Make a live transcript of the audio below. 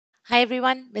Hi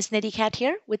everyone, Miss Knittycat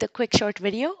here with a quick short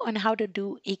video on how to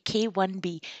do a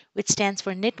K1B, which stands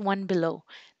for knit one below.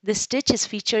 This stitch is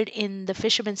featured in the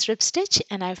fisherman's rib stitch,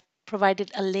 and I've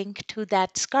provided a link to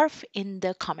that scarf in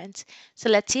the comments. So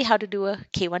let's see how to do a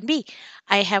K1B.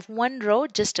 I have one row,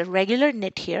 just a regular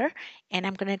knit here, and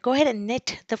I'm going to go ahead and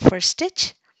knit the first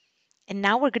stitch. And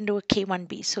now we're going to do a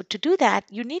K1B. So to do that,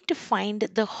 you need to find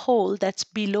the hole that's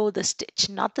below the stitch,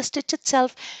 not the stitch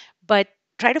itself, but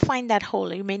try to find that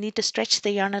hole. You may need to stretch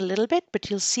the yarn a little bit, but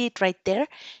you'll see it right there.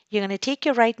 You're going to take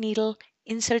your right needle,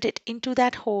 insert it into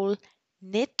that hole,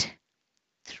 knit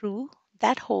through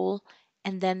that hole,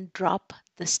 and then drop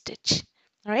the stitch.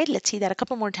 All right, let's see that a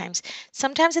couple more times.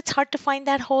 Sometimes it's hard to find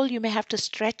that hole. You may have to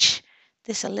stretch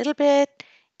this a little bit,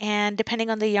 and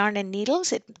depending on the yarn and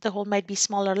needles, the hole might be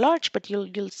small or large, but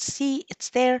you'll see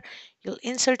it's there. You'll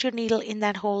insert your needle in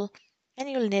that hole, and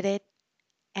you'll knit it,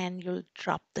 and you'll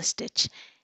drop the stitch.